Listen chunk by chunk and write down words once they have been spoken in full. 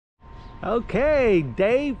Okay,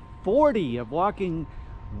 day 40 of walking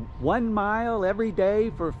 1 mile every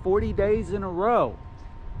day for 40 days in a row.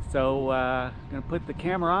 So I'm gonna put the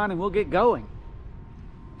camera on and we'll get going.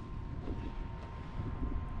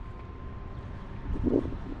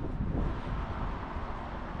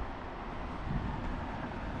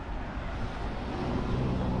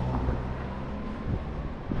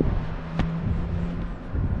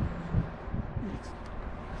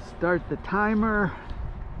 Start the timer.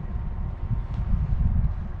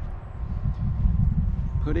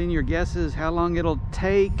 Put in your guesses how long it'll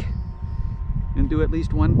take, and do at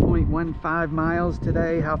least 1.15 miles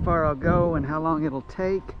today, how far I'll go and how long it'll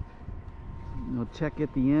take. I'll check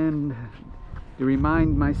at the end to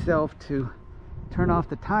remind myself to turn off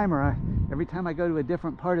the timer. Every time I go to a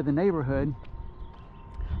different part of the neighborhood,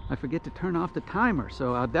 I forget to turn off the timer,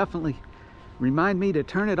 so I'll definitely remind me to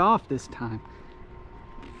turn it off this time.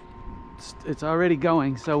 It's already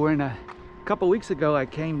going. So we're in a couple weeks ago I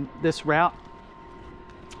came this route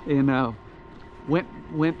and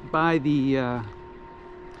went by the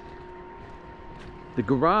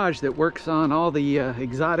garage that works on all the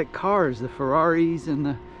exotic cars, the Ferraris and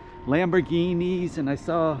the Lamborghinis, and I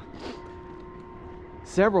saw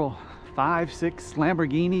several 5, 6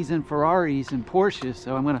 Lamborghinis and Ferraris and Porsches.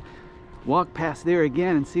 So I'm gonna walk past there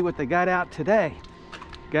again and see what they got out today.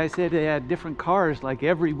 The guy said they had different cars like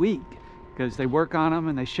every week because they work on them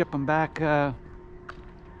and they ship them back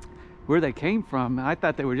where they came from. I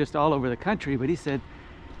thought they were just all over the country, but he said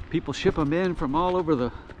people ship them in from all over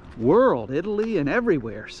the world, Italy and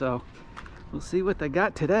everywhere. So we'll see what they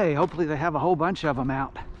got today. Hopefully they have a whole bunch of them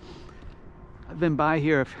out. I've been by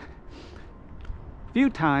here a few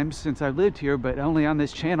times since I've lived here, but only on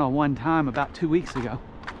this channel one time about 2 weeks ago.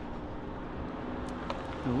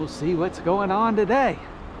 So we'll see what's going on today.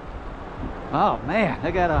 Oh man,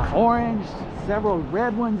 they got a orange, several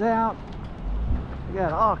red ones out. We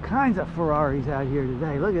got all kinds of Ferraris out here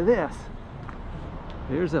today. Look at this.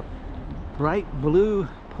 There's a bright blue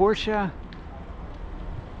Porsche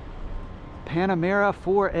Panamera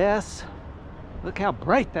 4S. Look how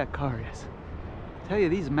bright that car is. I tell you,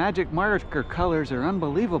 these magic marker colors are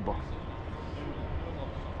unbelievable.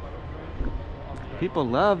 People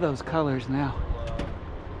love those colors now.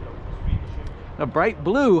 A bright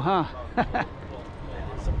blue, huh?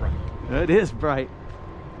 It is bright.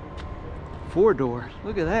 4-door.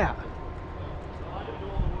 Look at that.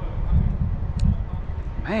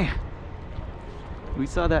 Man, we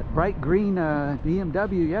saw that bright green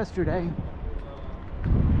BMW yesterday.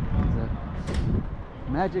 There's a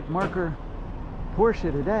magic marker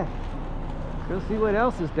Porsche today. Go see what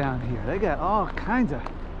else is down here. They got all kinds of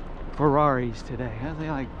Ferraris today. I think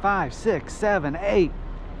like 5, 6, 7, 8.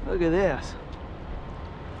 Look at this.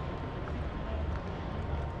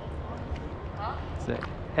 It's a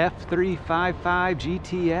F355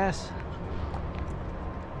 GTS.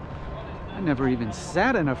 I never even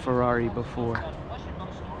sat in a Ferrari before,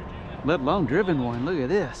 let alone driven one. Look at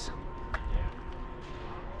this.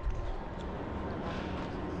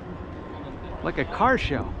 Like a car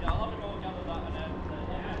show.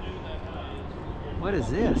 What is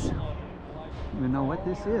this? I don't even know what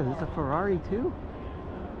this is. Is this a Ferrari too?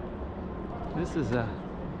 This is a...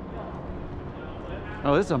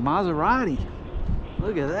 Oh, this is a Maserati.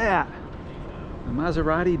 Look at that. The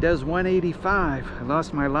Maserati does 185. I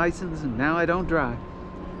lost my license and now I don't drive.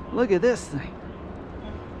 Look at this thing.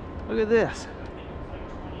 Look at this.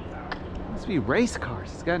 Must be race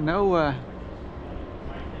cars. It's got no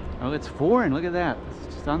oh, it's foreign. Look at that.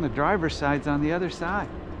 It's just on the driver's side. It's on the other side.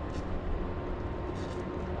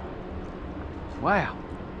 Wow.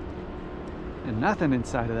 And nothing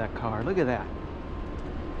inside of that car. Look at that.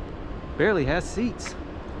 Barely has seats.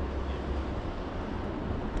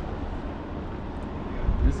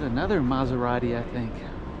 This is another Maserati, I think.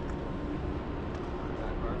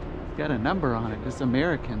 It's got a number on it. It's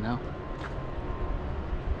American though.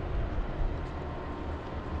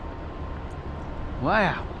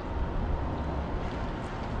 Wow.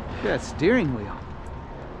 Look at that steering wheel.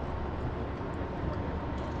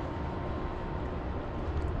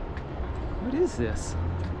 What is this?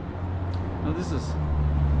 Oh, this is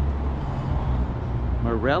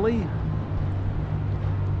Morelli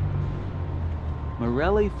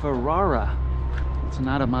Ferrara. It's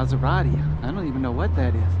not a Maserati. I don't even know what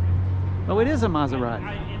that is. Oh, it is a Maserati.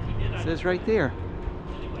 It says right there.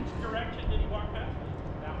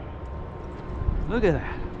 Look at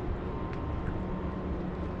that.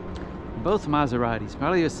 Both Maseratis,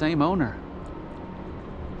 probably the same owner.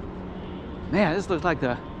 Man, this looks like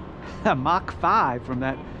the Mach 5 from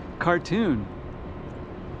that cartoon.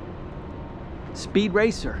 Speed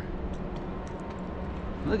Racer.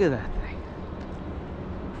 Look at that thing.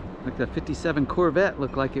 Like the 57 Corvette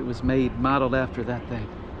looked like it was modeled after that thing.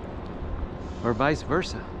 Or vice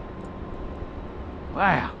versa.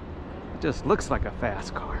 Wow. It just looks like a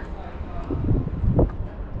fast car. I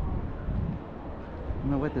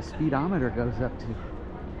don't know what the speedometer goes up to.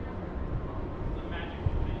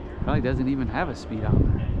 Probably doesn't even have a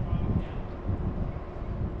speedometer.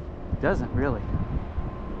 It doesn't really.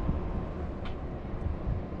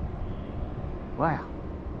 Wow.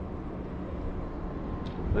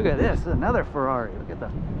 Look at this, another Ferrari. Look at the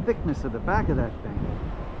thickness of the back of that thing.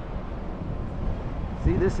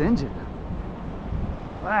 See this engine?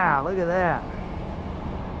 Wow, look at that.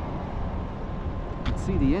 You can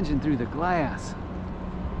see the engine through the glass.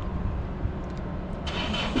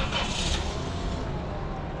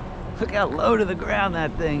 Look how low to the ground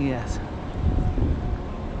that thing is.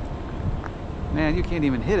 Man, you can't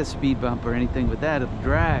even hit a speed bump or anything with that, it'll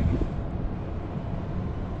drag.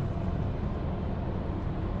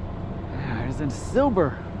 There's a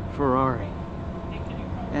silver Ferrari.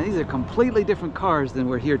 And these are completely different cars than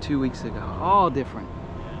were here 2 weeks ago. All different.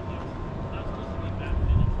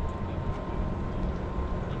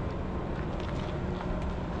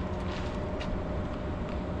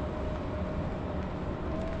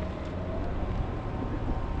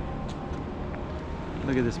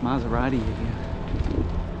 Look at this Maserati again.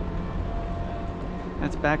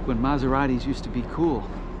 That's back when Maseratis used to be cool.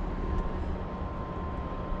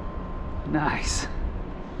 Nice.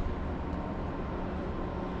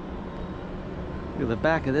 Look at the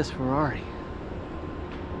back of this Ferrari.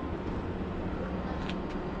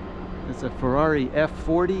 It's a Ferrari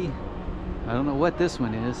F40. I don't know what this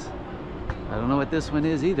one is. I don't know what this one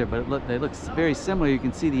is either, but they look very similar. You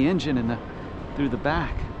can see the engine in through the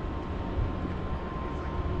back.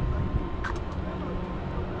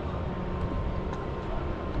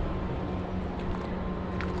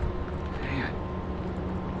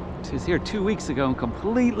 It was here 2 weeks ago in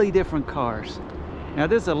completely different cars. Now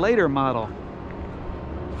this is a later model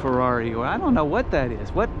Ferrari, or I don't know what that is.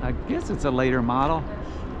 I guess it's a later model.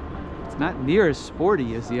 It's not near as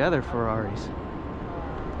sporty as the other Ferraris.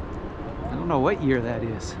 I don't know what year that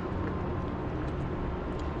is.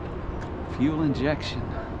 Fuel injection.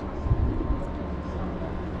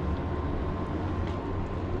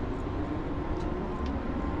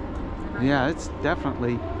 Yeah, it's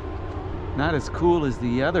definitely not as cool as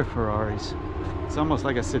the other Ferraris. It's almost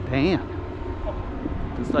like a sedan.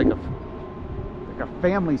 It's like a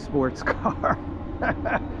family sports car.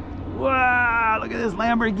 Wow, look at this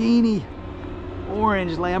Lamborghini.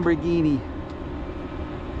 Orange Lamborghini.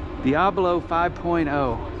 Diablo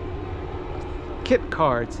 5.0. Kit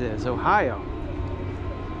car, it says, Ohio.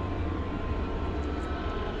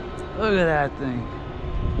 Look at that thing.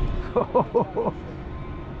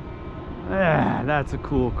 Yeah, that's a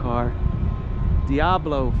cool car.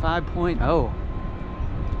 Diablo 5.0.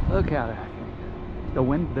 Look how that thing.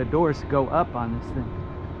 The doors go up on this thing.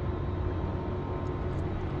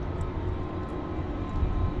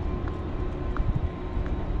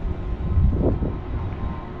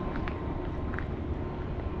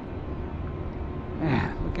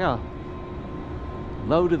 Man, look how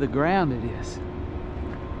low to the ground it is.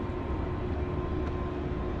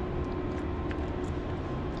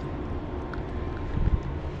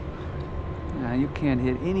 Now you can't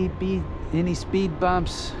hit any speed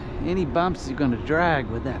bumps. Any bumps you're going to drag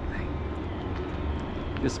with that thing.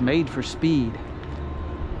 Just made for speed.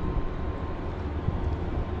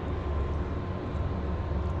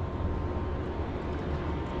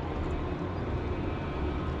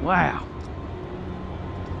 Wow.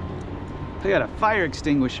 They got a fire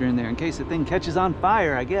extinguisher in there in case the thing catches on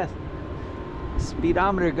fire, I guess.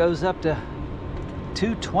 Speedometer goes up to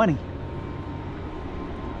 220.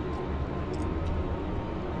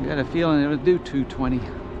 I got a feeling it'll do 220.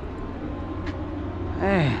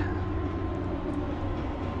 Man.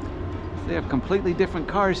 They have completely different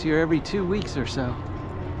cars here every 2 weeks or so.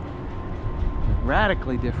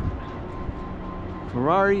 Radically different.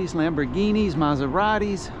 Ferraris, Lamborghinis,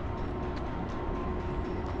 Maseratis.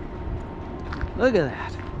 Look at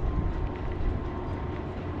that.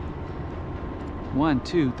 1,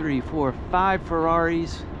 2, 3, 4, 5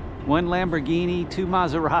 Ferraris, 1 Lamborghini, 2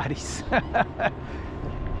 Maseratis.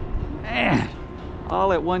 Man,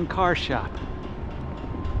 all at one car shop.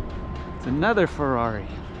 It's another Ferrari.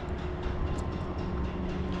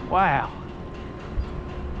 Wow.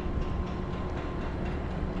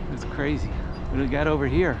 That's crazy. What do we got over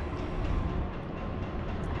here?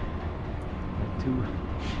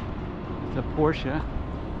 It's a Porsche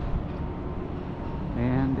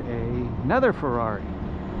and another Ferrari.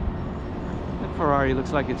 That Ferrari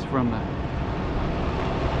looks like it's from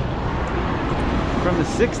from the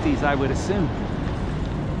 60s, I would assume.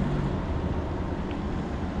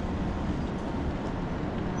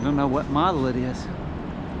 I don't know what model it is.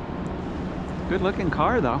 Good looking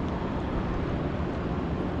car though.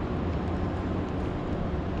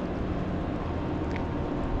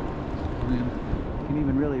 You can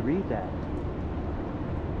even really read that.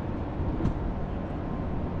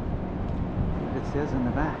 It says in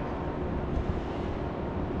the back.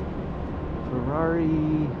 Ferrari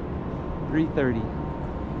 330.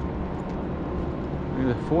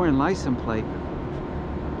 With a foreign license plate.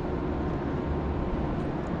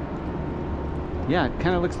 Yeah, it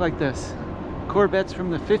kind of looks like this Corvettes from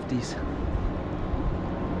the 50s.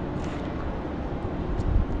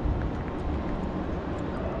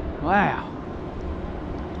 Wow.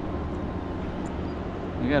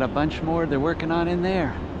 We got a bunch more they're working on in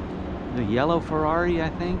there. The yellow Ferrari, I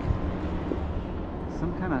think.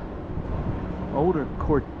 Some kind of older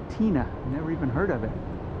Cortina. Never even heard of it.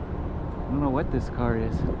 I don't know what this car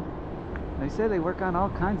is. They say they work on all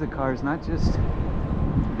kinds of cars, not just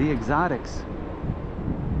the exotics.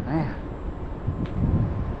 Man.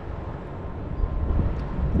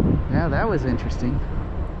 Yeah, that was interesting.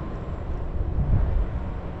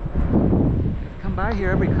 Come by here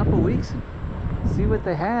every couple weeks and see what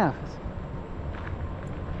they have.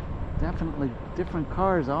 Definitely different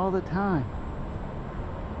cars all the time.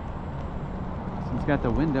 It's got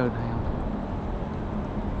the window down.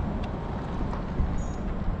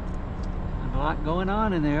 There's a lot going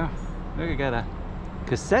on in there. Look, we got a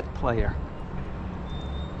cassette player.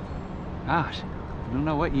 Gosh, I don't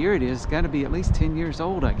know what year it is. It's got to be at least 10 years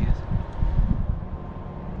old, I guess.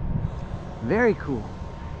 Very cool.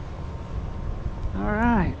 All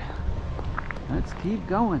right, let's keep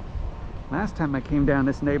going. Last time I came down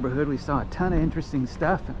this neighborhood, we saw a ton of interesting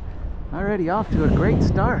stuff. Already off to a great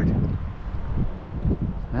start.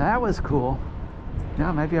 That was cool.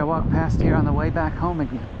 Now maybe I walk past here on the way back home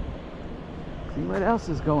again. See what else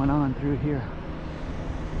is going on through here.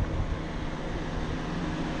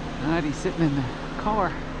 Alright, he's sitting in the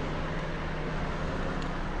car.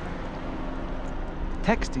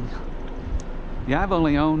 Texting. Yeah, I've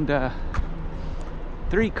only owned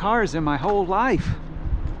 3 cars in my whole life.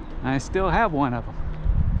 I still have one of them.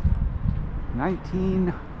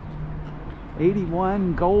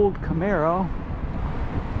 1981 gold Camaro,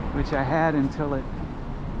 which I had until it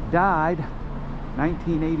died,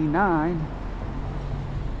 1989.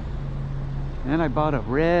 Then I bought a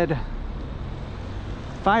red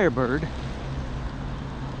Firebird,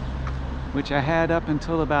 which I had up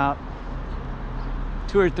until about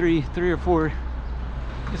 3 or 4,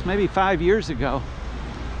 just maybe 5 years ago.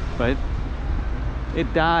 But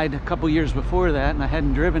it died a couple years before that, and I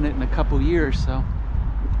hadn't driven it in a couple years, so.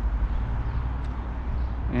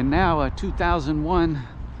 And now a 2001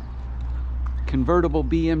 convertible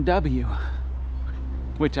BMW,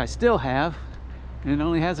 which I still have, and it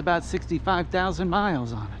only has about 65,000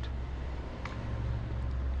 miles on it.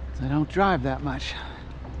 So I don't drive that much.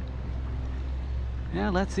 Yeah,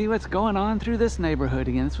 let's see what's going on through this neighborhood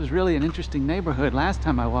again. This was really an interesting neighborhood last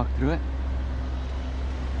time I walked through it.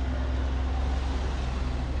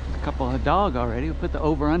 A couple of dog already. We put the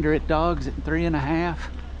over-under at dogs at 3.5.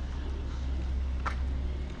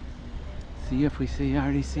 See if we see, I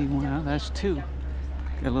already see one. Oh, that's 2. Got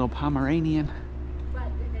a little Pomeranian.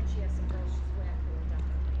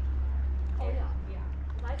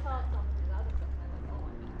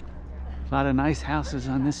 A lot of nice houses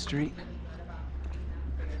on this street.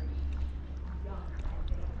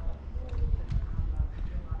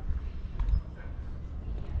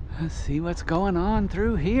 Let's see what's going on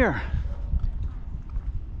through here.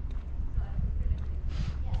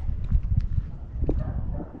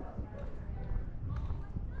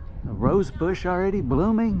 A rose bush already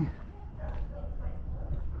blooming.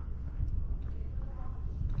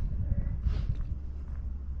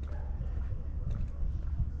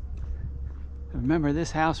 I remember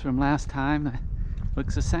this house from last time. It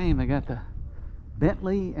looks the same. They got the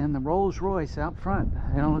Bentley and the Rolls Royce out front.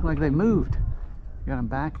 They don't look like they moved. Got them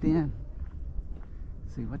backed in.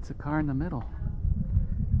 Let's see, what's the car in the middle?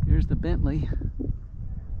 Here's the Bentley.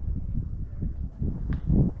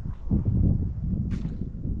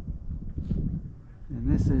 And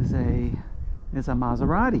this is a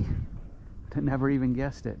Maserati. I never even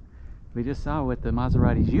guessed it. We just saw what the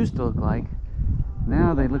Maseratis used to look like.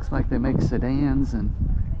 Now they looks like they make sedans and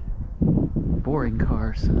boring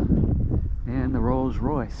cars. And the Rolls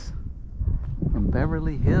Royce from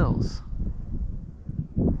Beverly Hills.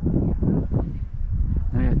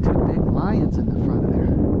 They got 2 big lions in the front of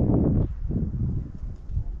their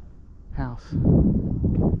house.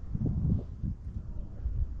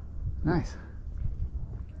 Nice.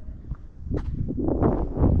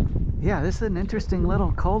 Yeah, this is an interesting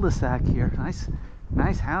little cul-de-sac here.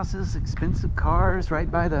 Nice houses, expensive cars right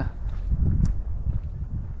by the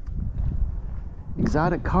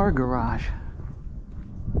exotic car garage.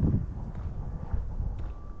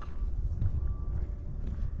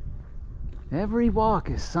 Every walk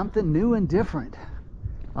is something new and different.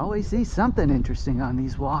 Always see something interesting on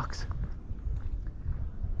these walks.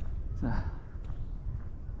 It's a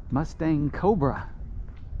Mustang Cobra.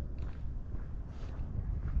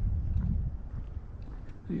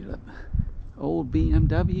 Old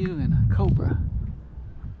BMW and a Cobra.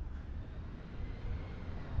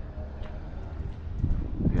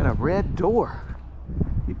 We got a red door.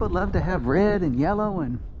 People love to have red and yellow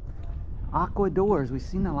and aqua doors. We've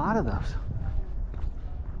seen a lot of those.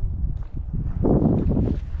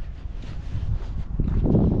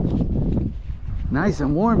 Nice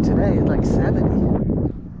and warm today. It's like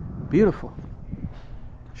 70. Beautiful.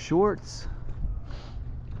 Shorts.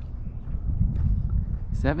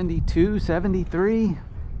 72, 73.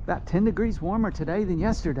 About 10 degrees warmer today than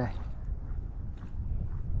yesterday.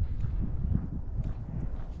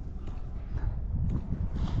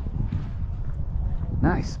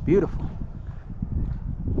 Nice, beautiful.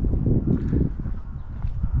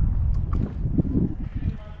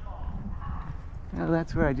 Well,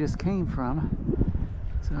 that's where I just came from.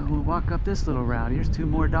 So we'll walk up this little route. Here's 2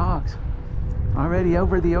 more dogs. Already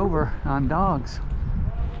over the over on dogs.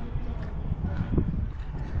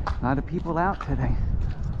 A lot of people out today.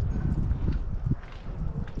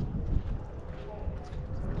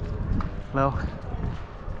 Hello.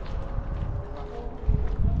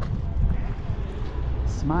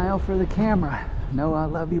 Smile for the camera. Know I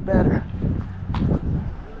love you better.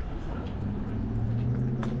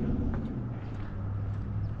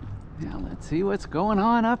 Now let's see what's going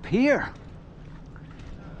on up here.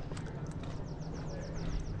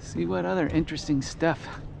 See what other interesting stuff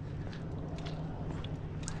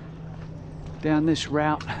down this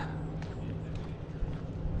route. I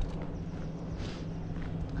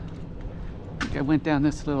think I went down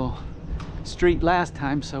this little street last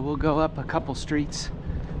time, so we'll go up a couple streets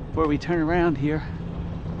before we turn around here.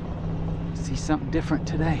 See something different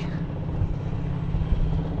today.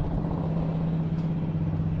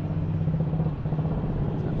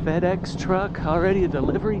 A FedEx truck, already a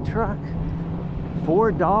delivery truck.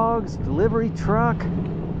 4 dogs, delivery truck.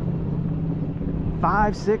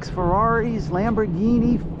 5, 6 Ferraris,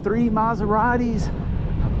 Lamborghini, 3 Maseratis,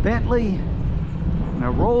 a Bentley, and a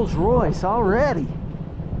Rolls Royce already.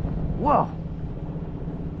 Whoa.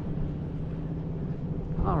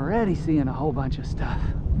 Already seeing a whole bunch of stuff.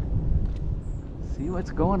 See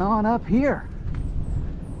what's going on up here.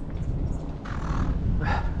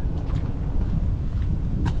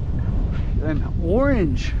 An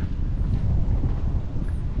orange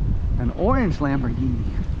Lamborghini.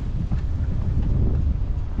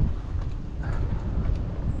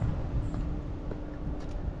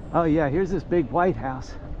 Oh yeah, here's this big white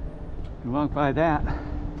house. We walked by that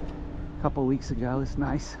a couple weeks ago. It's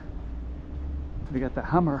nice. We got the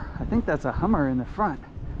Hummer. I think that's a Hummer in the front.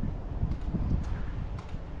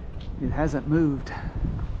 It hasn't moved.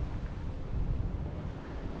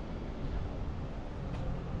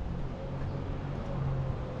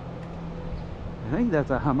 I think that's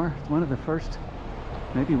a Hummer. It's one of the first,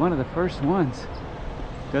 maybe one of the first ones.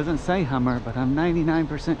 Doesn't say Hummer, but I'm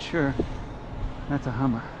 99% sure that's a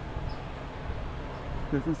Hummer.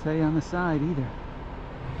 Doesn't say on the side either.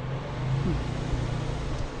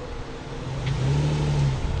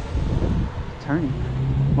 Turning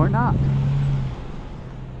or not.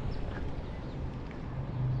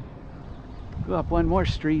 Go up one more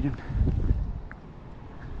street and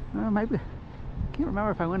maybe, I can't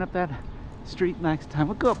remember if I went up that street next time.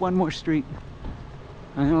 We'll go up one more street.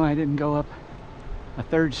 I know I didn't go up a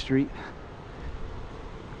 3rd street.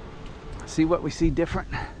 See what we see different.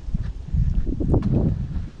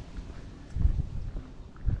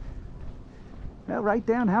 Well, write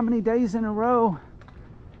down how many days in a row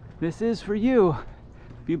this is for you.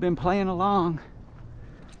 If you've been playing along,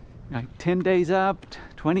 like 10 days up,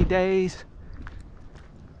 20 days,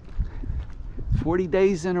 40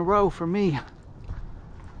 days in a row for me.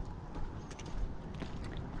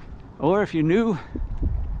 Or if you're new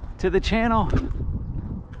to the channel,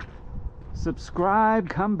 subscribe,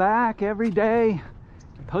 come back every day.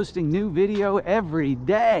 I'm posting new video every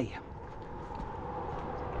day.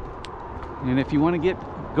 And if you want to get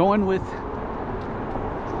going with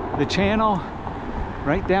the channel,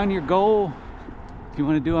 write down your goal. If you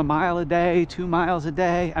want to do a mile a day, 2 miles a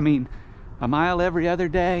day, I mean a mile every other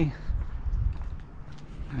day.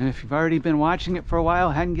 And if you've already been watching it for a while,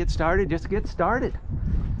 hadn't get started, just get started.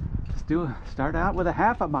 Just start out with a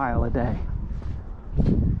half a mile a day.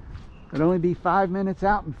 It'd only be 5 minutes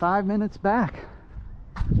out and 5 minutes back.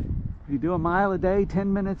 You do a mile a day,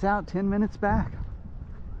 10 minutes out, 10 minutes back.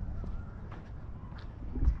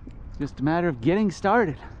 It's just a matter of getting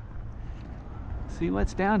started. See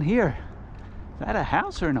what's down here. Is that a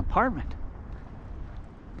house or an apartment?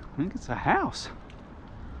 I think it's a house.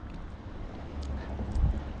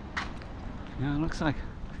 Yeah, it looks like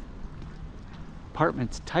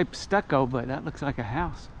apartments type stucco, but that looks like a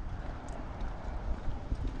house.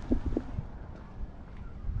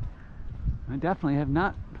 I definitely have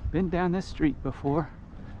not been down this street before.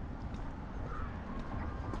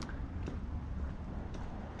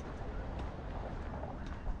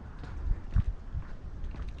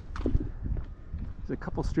 There's a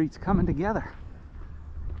couple streets coming together.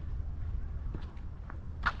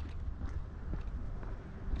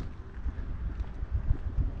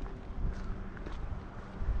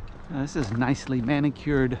 Now, this is nicely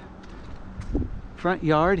manicured front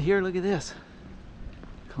yard here. Look at this.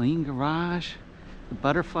 Clean garage. The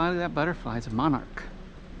butterfly, look at that butterfly. It's a monarch.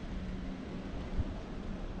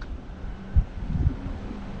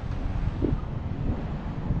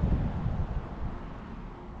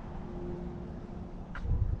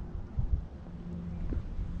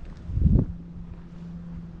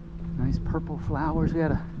 Nice purple flowers. We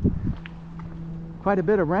had quite a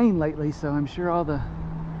bit of rain lately, so I'm sure all the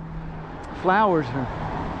flowers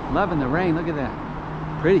are loving the rain. Look at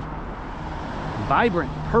that. Pretty. Vibrant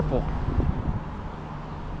purple.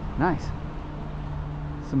 Nice.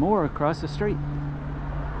 Some more across the street.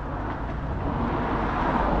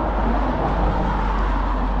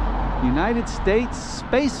 United States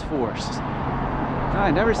Space Force. Oh,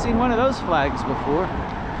 I've never seen one of those flags before.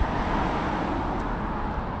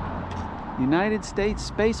 United States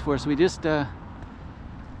Space Force. We just they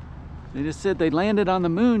just said they landed on the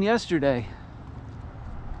moon yesterday.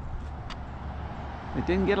 It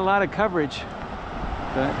didn't get a lot of coverage,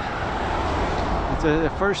 but it's the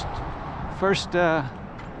first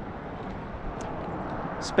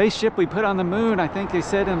spaceship we put on the moon, I think they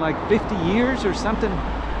said in like 50 years or something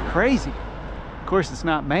crazy. Of course it's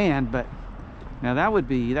not manned, but now that would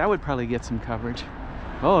probably get some coverage.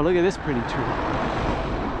 Oh, look at this pretty tree.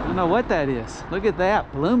 I don't know what that is. Look at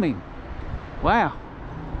that, blooming. Wow,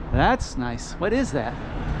 that's nice. What is that?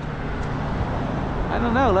 I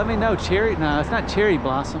don't know, let me know. Cherry, no, it's not cherry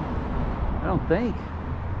blossom. I don't think.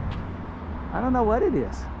 I don't know what it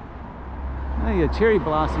is. I think the cherry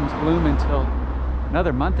blossoms bloom until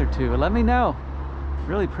another month or two. Let me know.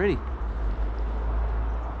 Really pretty.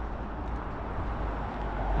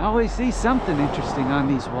 I always see something interesting on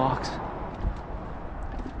these walks.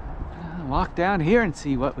 I'll walk down here and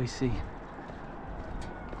see what we see.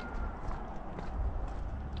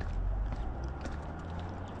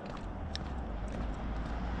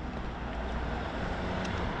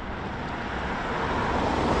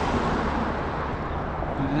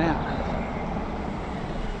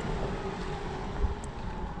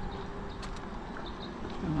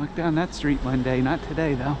 Down that street one day, not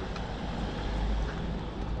today though.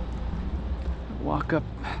 Walk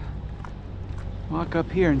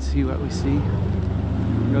up here and see what we see.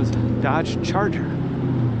 There goes a Dodge Charger.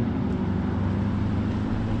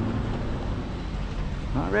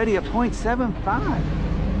 Already a 0.75.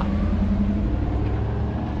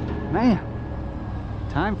 Man,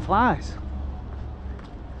 time flies.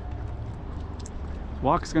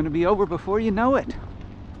 Walk's gonna be over before you know it.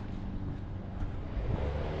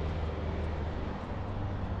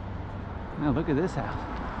 Now look at this house.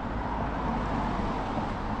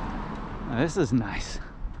 Now, this is nice.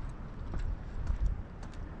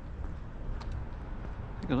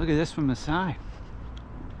 Take a look at this from the side.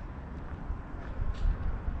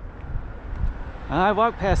 I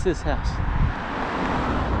walked past this house.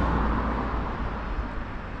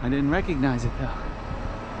 I didn't recognize it though.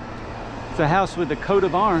 It's a house with a coat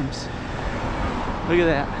of arms. Look at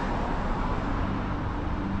that.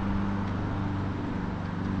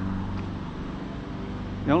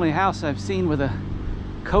 The only house I've seen with a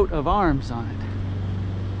coat of arms on it.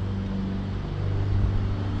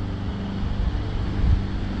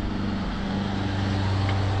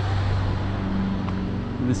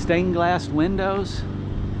 And the stained glass windows.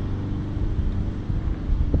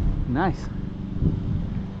 Nice.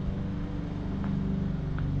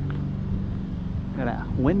 Got a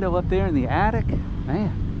window up there in the attic.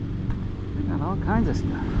 Man, they got all kinds of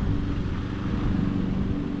stuff.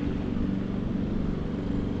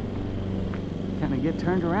 Kind of get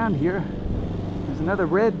turned around here. There's another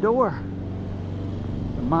red door.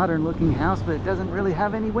 A modern looking house, but it doesn't really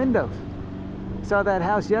have any windows. Saw that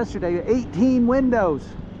house yesterday, 18 windows.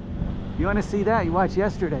 you want to see that, you watch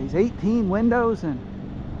yesterday's. 18 windows, and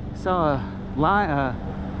saw a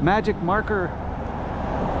magic marker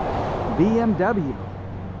BMW.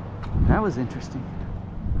 That was interesting.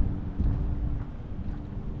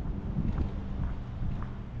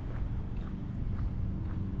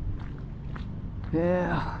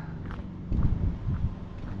 Yeah.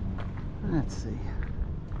 Let's see.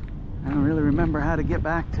 I don't really remember how to get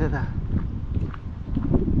back to the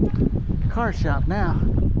car shop now.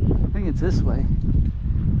 I think it's this way.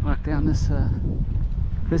 Walk down this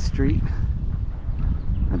street.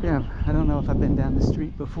 I don't know if I've been down this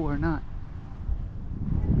street before or not.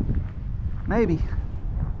 Maybe.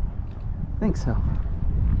 I think so.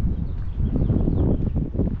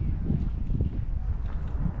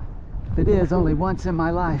 If it is, only once in my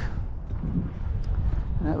life.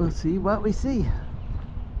 We'll see what we see.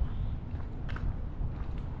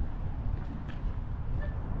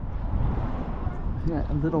 Yeah,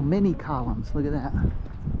 little mini columns. Look at that.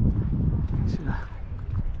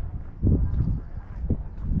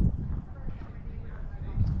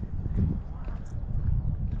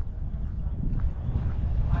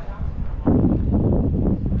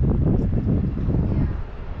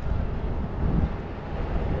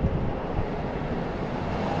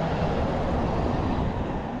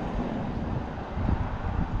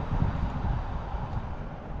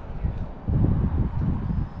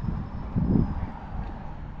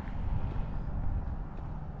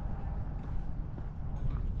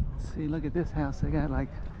 See, look at this house. They got like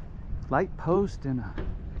light post and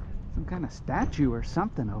some kind of statue or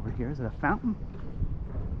something over here. Is it a fountain?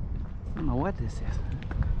 I don't know what this is.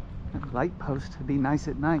 That light post. It'd be nice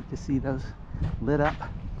at night to see those lit up. I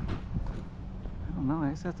don't know.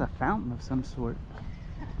 I guess that's a fountain of some sort.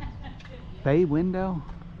 Bay window.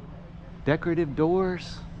 Decorative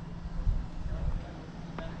doors.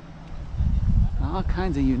 All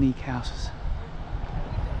kinds of unique houses.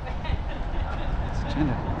 Trying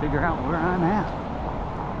to figure out where I'm at.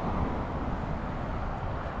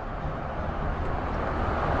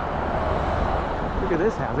 Look at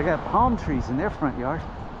this house. They got palm trees in their front yard.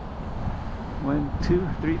 1, 2,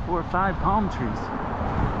 3, 4, 5 palm trees.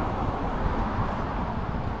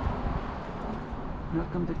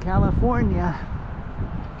 Welcome to California.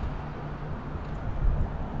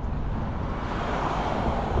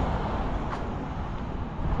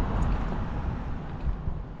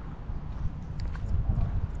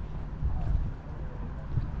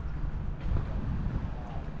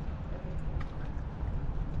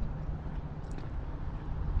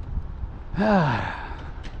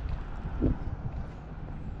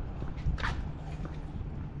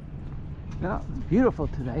 Well, it's beautiful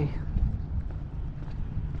today.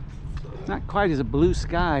 Not quite as a blue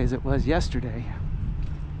sky as it was yesterday.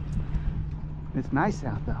 It's nice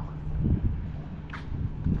out though.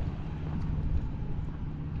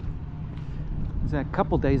 There's a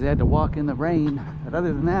couple days I had to walk in the rain, but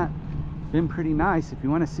other than that, it's been pretty nice. If you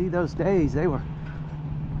want to see those days, they were...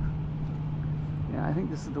 Yeah, I think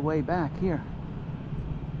this is the way back here.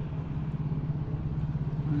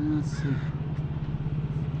 Let's see.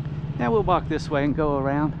 Yeah, we'll walk this way and go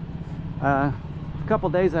around. A couple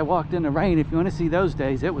days I walked in the rain. If you want to see those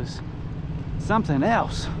days, it was something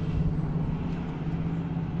else.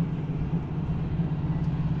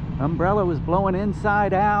 Umbrella was blowing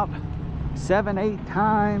inside out 7, 8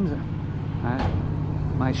 times.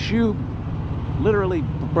 My shoe literally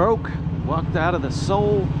broke, walked out of the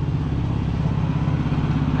sole.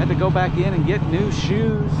 Had to go back in and get new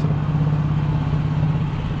shoes.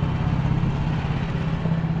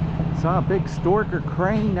 Saw a big stork or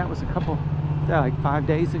crane. That was like 5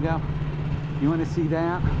 days ago. You want to see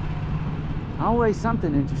that? Always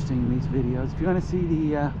something interesting in these videos. If you want to see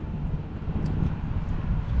the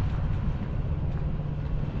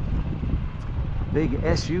big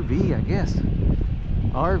SUV, I guess,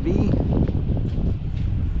 RV.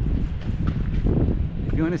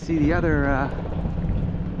 If you want to see the other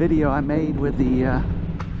video I made with the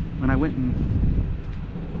when I went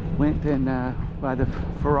and by the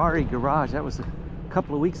Ferrari garage, that was a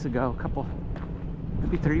couple of weeks ago,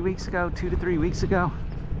 maybe 3 weeks ago, 2 to 3 weeks ago.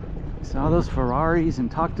 Saw those Ferraris and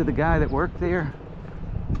talked to the guy that worked there.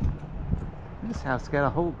 This house got a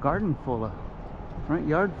whole garden full of, front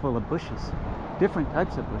yard full of bushes, different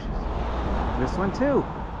types of bushes. This one too.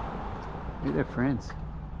 Maybe they're friends.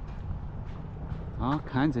 All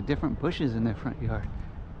kinds of different bushes in their front yard.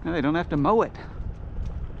 Now they don't have to mow it.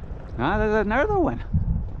 Ah, there's another one.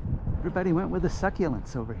 Everybody went with the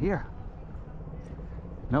succulents over here.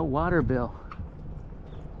 No water bill.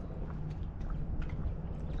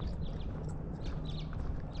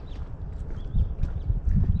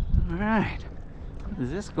 All right. What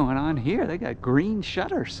is this going on here? They got green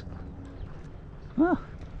shutters. Oh,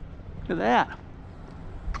 look at that.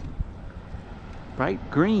 Bright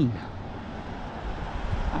green.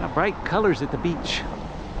 A lot of bright colors at the beach.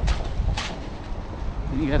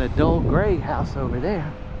 And you got a dull gray house over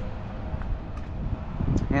there.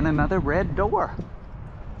 And another red door.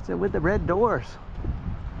 What's it with the red doors?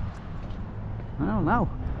 I don't know.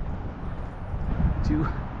 Do you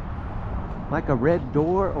like a red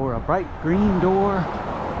door or a bright green door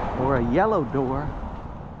or a yellow door?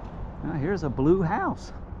 Now here's a blue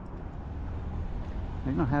house.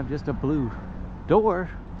 They don't have just a blue door.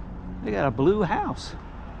 They got a blue house.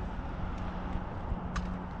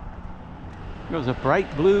 There's a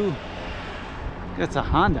bright blue. That's a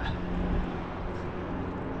Honda.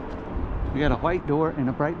 We got a white door and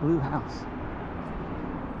a bright blue house.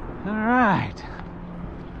 All right.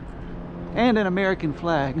 And an American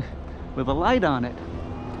flag with a light on it.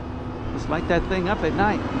 Just light that thing up at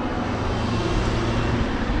night.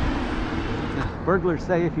 The burglars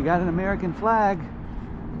say if you got an American flag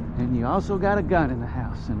and you also got a gun in the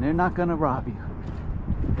house, and they're not going to rob you,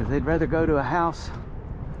 because they'd rather go to a house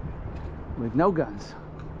with no guns.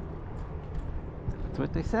 That's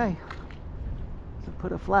what they say. So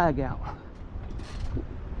put a flag out.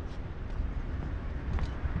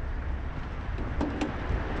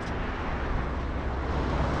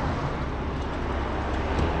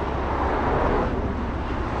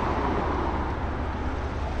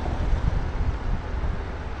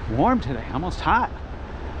 Warm today, almost hot.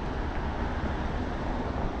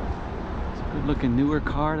 It's a good looking newer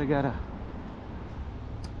car. They got a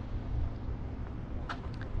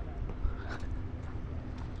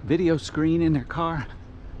video screen in their car.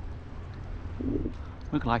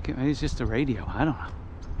 Look like it. Maybe it's just a radio. I don't know.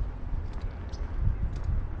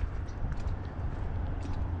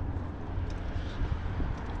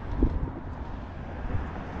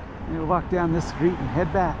 We'll walk down this street and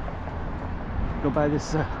head back. Go by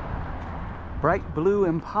this bright blue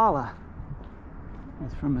Impala.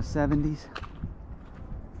 It's from the 70s.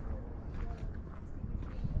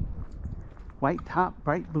 White top,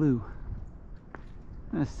 bright blue.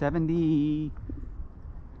 73,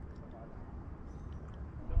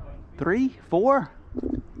 4?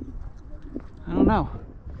 I don't know.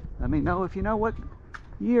 Let me know if you know what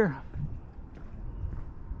year.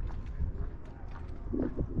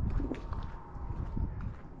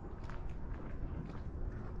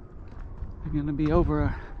 We're gonna be over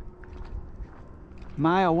a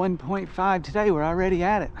mile 1.5 today. We're already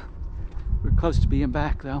at it. We're close to being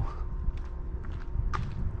back though.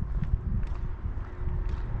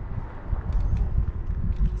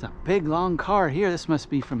 It's a big long car here. This must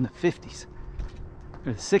be from the 50s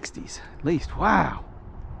or the 60s at least. Wow.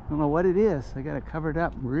 I don't know what it is. They got it covered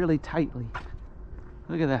up really tightly.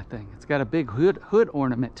 Look at that thing. It's got a big hood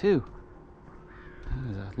ornament too.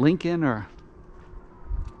 There's a Lincoln or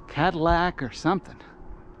Cadillac or something.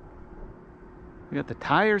 We got the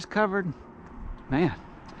tires covered. Man,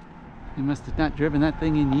 they must have not driven that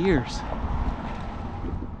thing in years.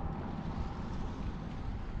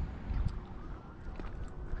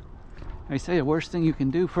 They say the worst thing you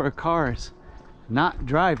can do for a car is not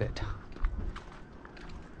drive it.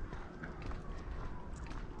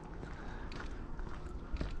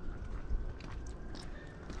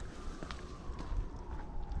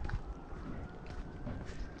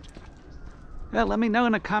 Yeah, let me know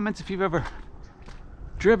in the comments if you've ever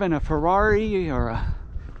driven a Ferrari or a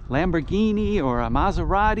Lamborghini or a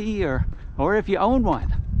Maserati, or if you own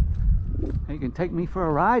one. You can take me for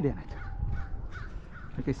a ride in it.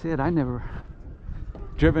 Like I said, I never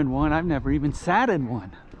driven one. I've never even sat in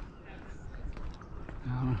one.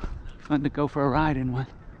 Fun to go for a ride in one.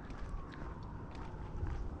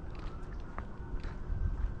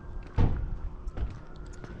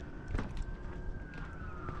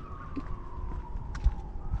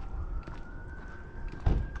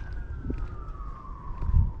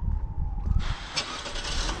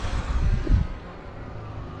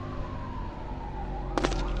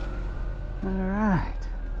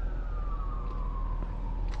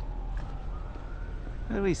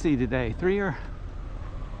 What do we see today? Three or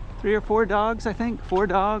 4 dogs, I think. 4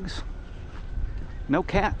 dogs. No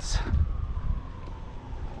cats.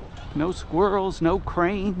 No squirrels, no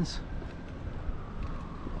cranes.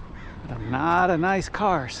 But a lot of nice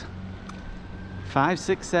cars. 5,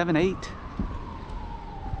 6, 7, 8.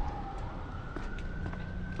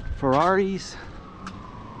 Ferraris.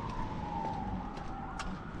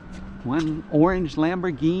 One orange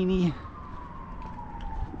Lamborghini.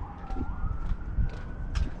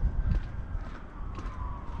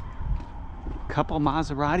 Couple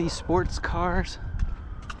Maserati sports cars.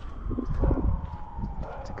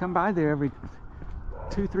 come by there every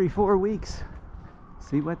 2, 3, 4 weeks.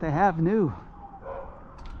 See what they have new.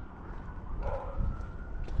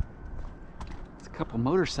 It's a couple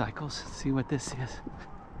motorcycles. See what this is.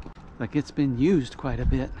 Like it's been used quite a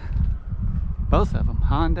bit. Both of them,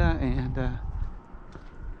 Honda and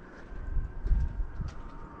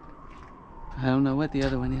I don't know what the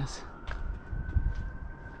other one is.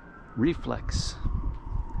 Reflex.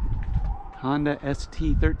 Honda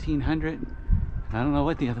ST 1300. I don't know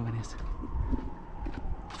what the other one is.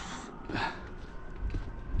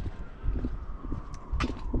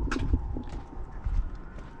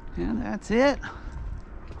 And that's it.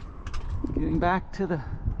 Getting back to the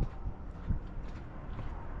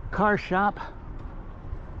car shop.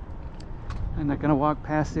 I'm not gonna walk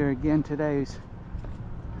past there again today.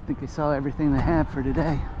 I think I saw everything they have for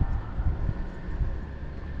today.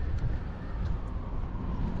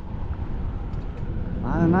 A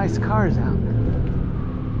lot of nice cars out.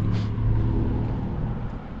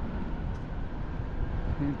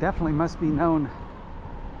 It definitely must be known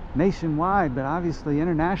nationwide, but obviously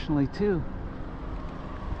internationally too.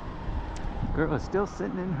 The girl is still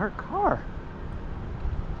sitting in her car,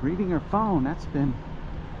 reading her phone. That's been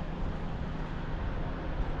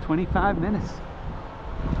 25 minutes.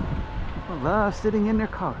 People love sitting in their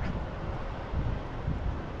cars.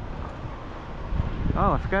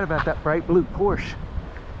 Oh, I forgot about that bright blue Porsche.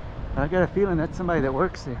 I got a feeling that's somebody that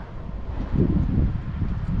works there.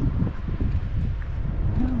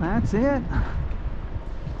 Well, that's it.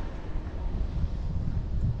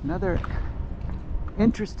 Another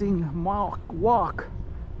interesting walk.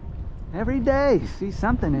 Every day, see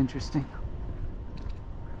something interesting.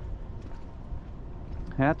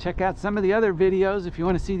 Now check out some of the other videos if you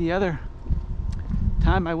want to see the other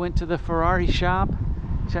time I went to the Ferrari shop.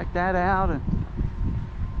 Check that out. And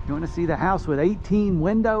you want to see the house with 18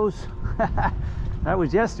 windows? That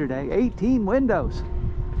was yesterday. 18 windows.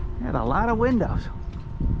 They had a lot of windows.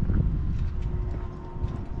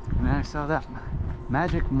 And I saw that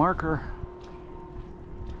magic marker.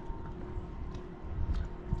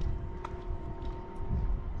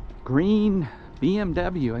 Green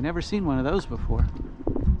BMW. I never seen one of those before.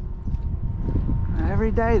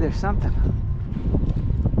 Every day there's something.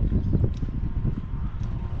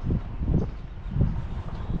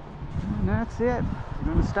 And that's it. I'm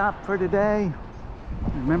going to stop for today.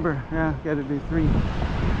 Remember, yeah, got to do 3. You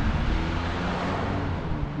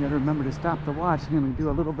got to remember to stop the watch. I'm going to do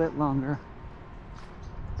a little bit longer.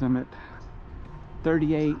 So I'm at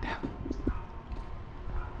 38.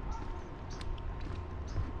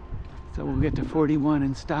 So we'll get to 41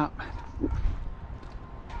 and stop.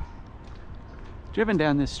 Driven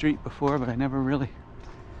down this street before, but I never really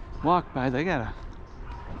walked by. They got a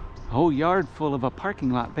whole yard full of a parking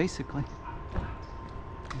lot, basically.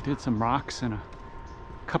 Did some rocks and a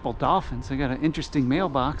couple dolphins. They got an interesting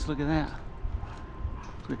mailbox. Look at that.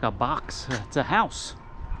 It's like a box. It's a house.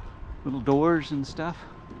 Little doors and stuff.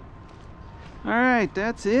 All right,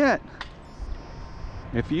 that's it.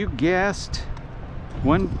 If you guessed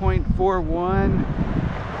 1.41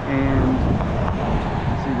 and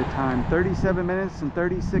see the time, 37 minutes and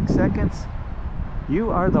 36 seconds, you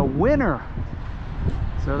are the winner.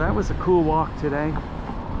 So that was a cool walk today.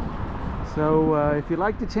 So if you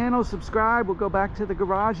like the channel, subscribe. We'll go back to the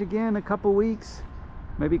garage again in a couple weeks.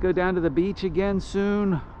 Maybe go down to the beach again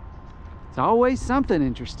soon. It's always something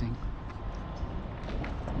interesting.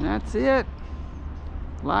 And that's it.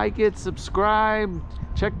 Like it, subscribe.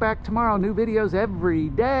 Check back tomorrow. New videos every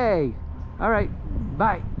day. All right,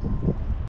 bye.